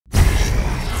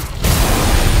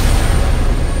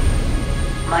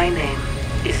My name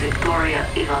is Victoria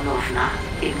Ivanovna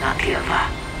Ignatieva.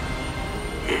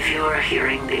 If you are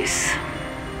hearing this,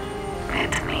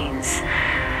 it means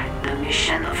the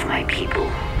mission of my people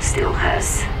still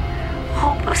has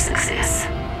hope of success.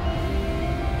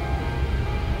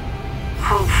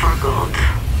 Hope for God,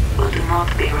 but do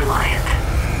not be reliant.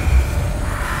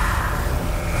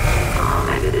 Oh,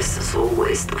 maybe this is all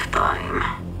waste of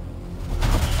time.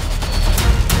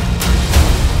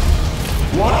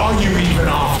 What are you even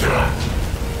after?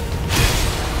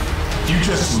 You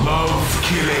just love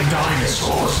killing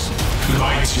dinosaurs.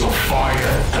 Lights your fire,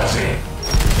 does it?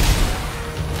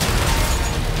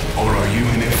 Or are you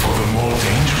in it for the more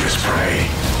dangerous prey?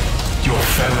 Your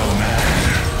fellow man?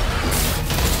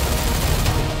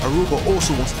 Aruba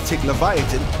also wants to take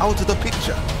Leviathan out of the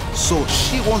picture. So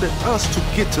she wanted us to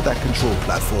get to that control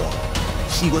platform.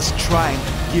 She was trying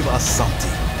to give us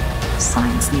something.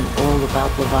 Science knew all about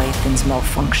Leviathan's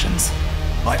malfunctions.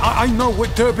 I know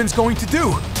what Durbin's going to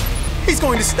do. He's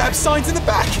going to stab Signs in the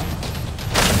back.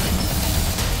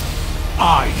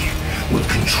 I will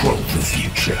control the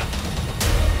future.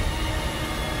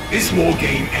 This war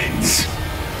game ends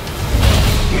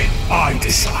when I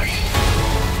decide.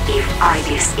 If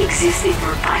ideas exist in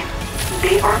your time,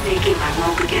 they are making my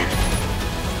world again.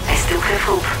 I still have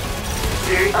hope.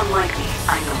 Very unlike me,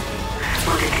 I know.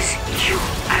 But it is you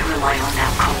I rely on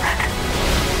now, comrade.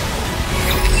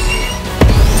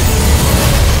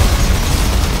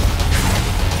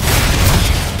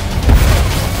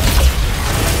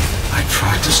 I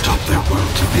tried to stop their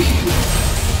world to be,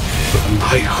 but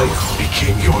my hope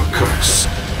became your curse.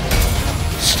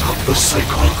 Stop the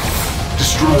cycle.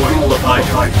 Destroy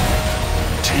Leviathan.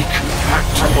 Take back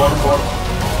tomorrow.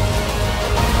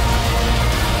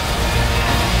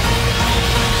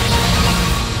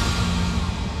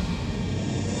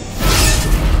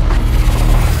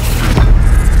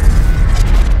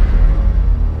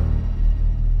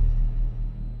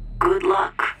 Good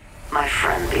luck, my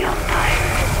friend beyond time.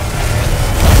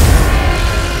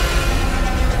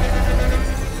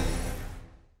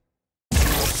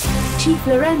 Chief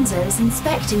Lorenzo is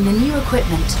inspecting the new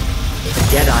equipment.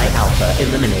 Deadeye Alpha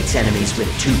eliminates enemies with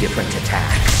 2 different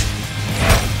attacks.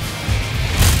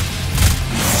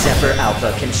 Zephyr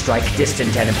Alpha can strike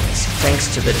distant enemies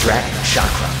thanks to the Dragon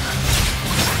Chakra.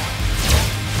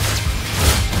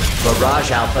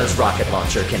 Barrage Alpha's rocket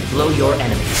launcher can blow your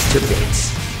enemies to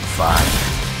bits. Fun.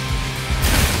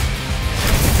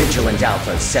 Vigilant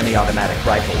Alpha's semi-automatic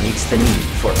rifle meets the need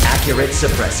for accurate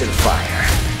suppressive fire.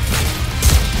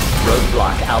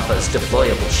 Roadblock Alpha's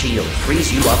deployable shield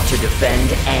frees you up to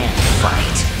defend and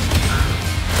fight.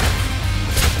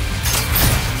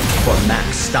 For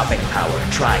max stopping power,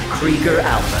 try Krieger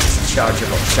Alpha's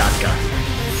chargeable shotgun.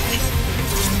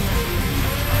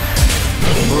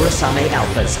 Murasame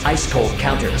Alpha's ice-cold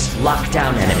counters lock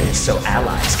down enemies so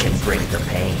allies can bring the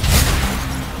pain.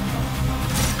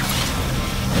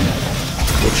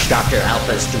 Witch Doctor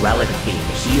Alpha's duality beam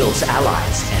heals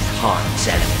allies and harms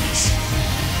enemies.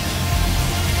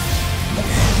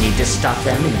 Need to stop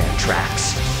them in their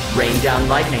tracks. Rain down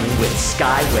lightning with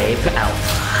Skywave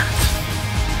Alpha.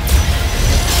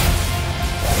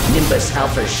 Nimbus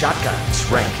Alpha's shotguns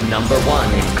rank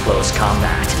 #1 in close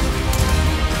combat.